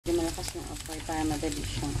malakas na apoy para madali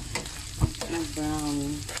siyang mag-brown.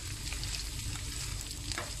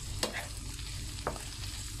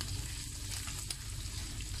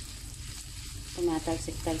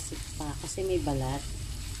 Tumatalsik-talsik pa kasi may balat.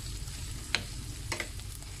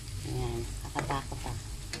 Ayan, kakatakot pa.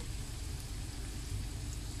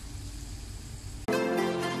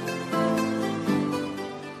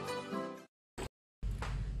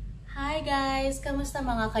 Hi guys! Kamusta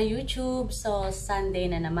mga ka-YouTube? So, Sunday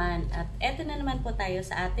na naman. At eto na naman po tayo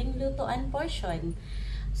sa ating lutuan portion.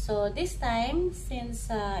 So, this time,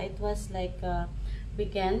 since it was like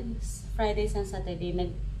weekend, Fridays and Saturday,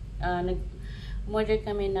 order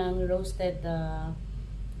kami ng roasted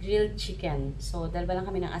grilled chicken. So, dalawa lang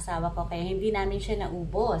kami ng asawa ko, kaya hindi namin siya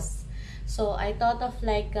naubos. So, I thought of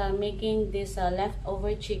like making this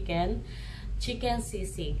leftover chicken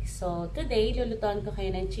sisig. So, today, lulutuan ko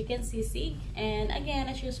kayo ng chicken sisig. And again,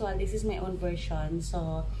 as usual, this is my own version.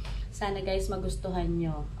 So, sana guys magustuhan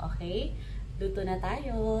nyo. Okay? Luto na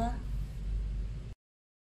tayo!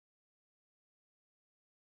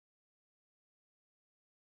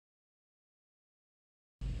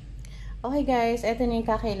 Okay guys, ito na yung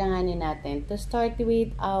kakailanganin natin to start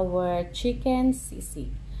with our chicken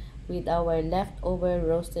sisig with our leftover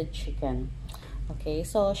roasted chicken. Okay,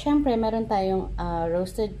 so syempre meron tayong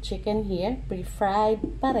roasted chicken here,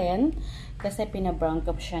 pre-fried pa rin kasi pinabrown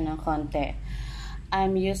ko siya ng konti.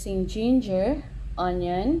 I'm using ginger,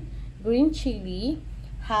 onion, green chili,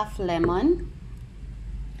 half lemon,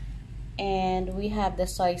 and we have the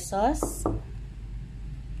soy sauce,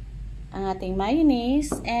 ang ating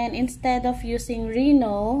mayonnaise, and instead of using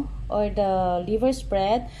Reno or the liver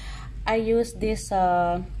spread, I use this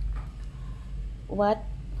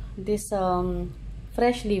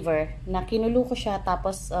fresh liver na kinulo ko siya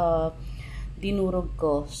tapos dinurog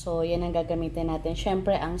ko. So yan ang gagamitin natin.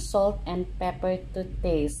 Syempre ang salt and pepper to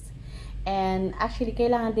taste. And actually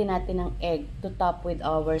kailangan din natin ng egg to top with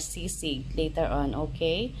our sisig later on,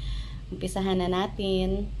 okay? Umpisahan na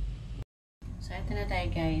natin. So, ito na tayo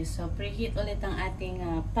guys. So, preheat ulit ang ating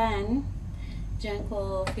pan. Diyan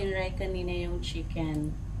ko pinray kanina yung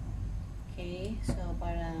chicken. Okay? So,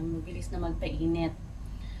 para mabilis na magpainit.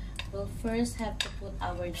 We'll first have to put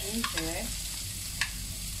our ginger.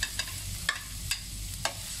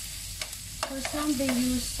 For some, they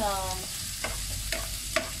use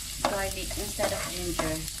garlic instead of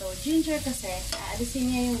ginger. So, ginger kasi,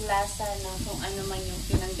 aalisin niya yung lasa ng kung ano man yung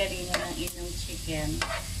pinanggalingan ng inyong chicken.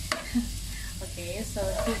 Okay, so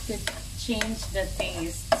it could change the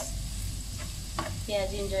taste. Kaya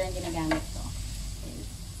ginger ang ginagamit ko. Okay.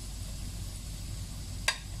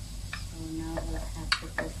 So now we'll have to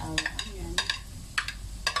put our onion.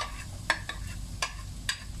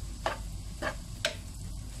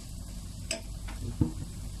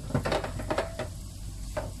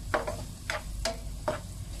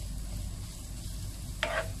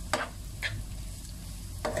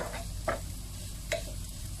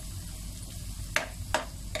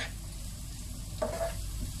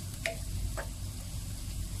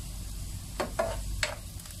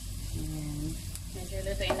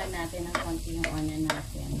 Lutuin lang natin ng konti yung onion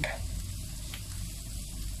natin.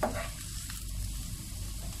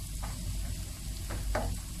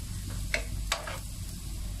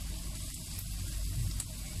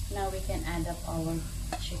 Now we can add up our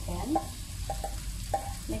chicken.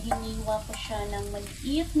 Nahiniwa ko siya ng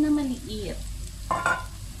maliit na maliit.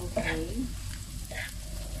 Okay.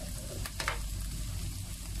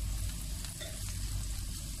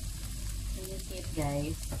 Can you see it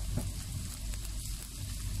guys?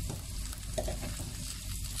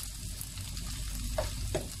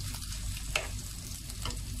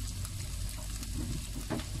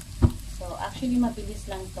 Actually, mabilis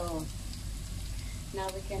lang to. Now,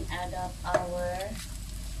 we can add up our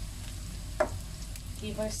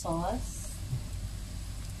liver sauce.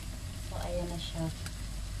 So, ayan na siya.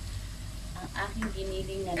 Ang aking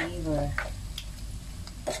giniling na liver.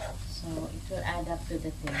 So, it will add up to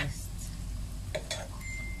the taste.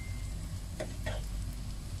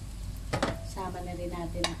 Sama na rin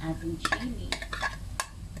natin ang ating chili.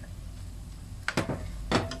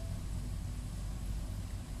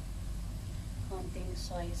 Konting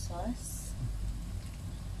soy sauce.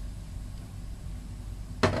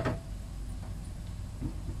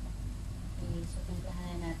 Okay, so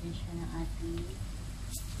timplahan natin siya ng ating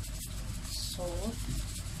salt.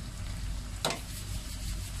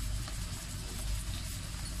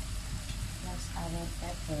 Plus our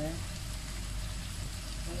pepper.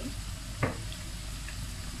 Okay.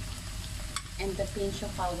 And the pinch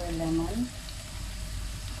of our lemon.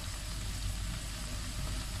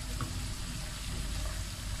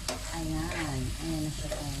 Ayan. Ayan na siya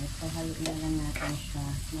guys. So, haluin na lang natin siya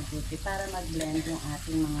mabuti para mag-blend yung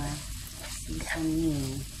ating mga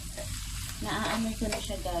seasoning. Naaamoy ko na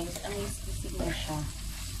siya guys. Ang sisig na siya.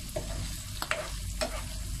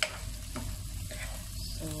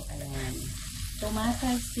 So, ayan.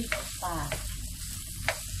 Tumatalsik pa.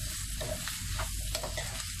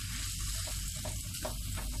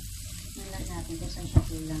 Tingnan natin kung saan siya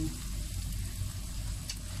kulang.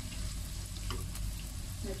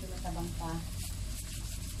 Medyo matabang pa.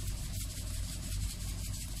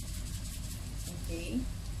 Okay.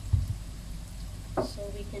 So,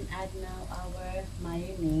 we can add now our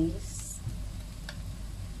mayonnaise.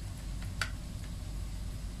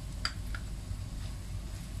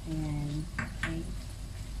 Ayan. Okay.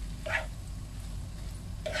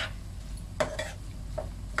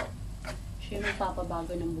 Siya yung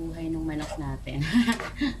magpapabago ng buhay ng manok natin.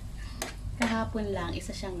 Kahapon lang,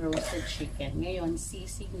 isa siyang roasted chicken. Ngayon,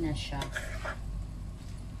 sisig na siya.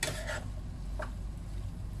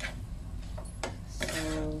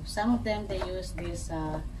 So, some of them, they use this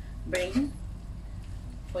brain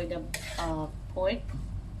for the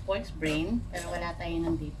pork's brain. Pero wala tayo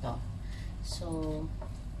nandito. So,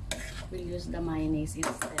 we'll use the mayonnaise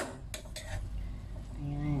instead.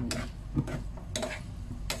 Ayan.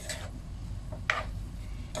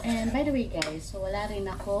 And by the way guys, so wala rin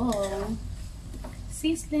akong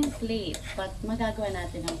sizzling plate. But magagawa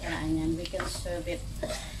natin ang paraan yan. We can serve it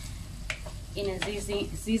in a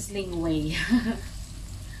sizzling way.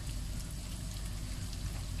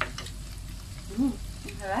 Ang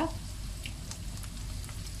harap.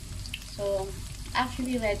 So,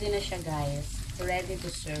 actually ready na siya guys. Ready to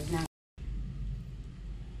serve na.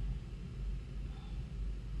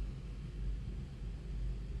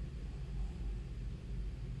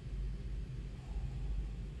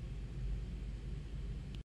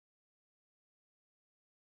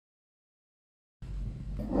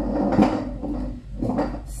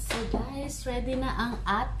 Ready na ang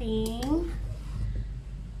ating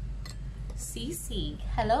sisig.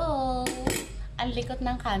 Hello! Ang likot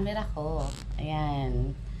ng camera ko.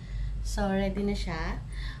 Ayan. So, ready na siya.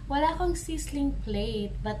 Wala akong sizzling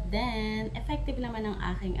plate, but then, effective naman ang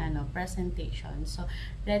aking presentation. So,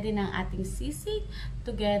 ready na ang ating sisig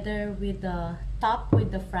together with the top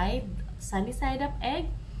with the fried sunny side up egg.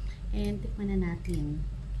 And, tikman na natin.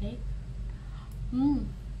 Okay?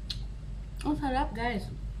 Ang sarap,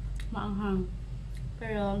 guys. Maanghang.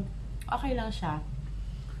 Pero, okay lang siya.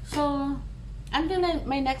 So, until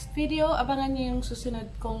my next video, abangan niyo yung susunod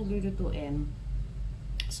kong lulutuin.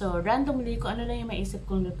 So, randomly, kung ano lang yung maisip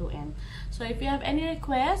kong lutuin. So, if you have any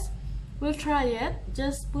requests, we'll try it.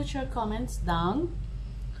 Just put your comments down.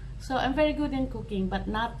 So, I'm very good in cooking, but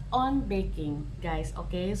not on baking, guys.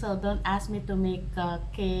 Okay? So, don't ask me to make a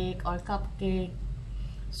cake or cupcake.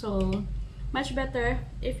 So, much better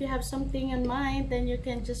if you have something in mind, then you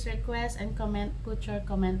can just request and comment, put your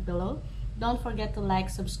comment below. Don't forget to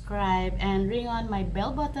like, subscribe, and ring on my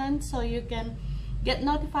bell button so you can get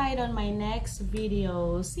notified on my next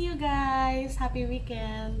video. See you guys. Happy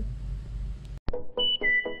weekend.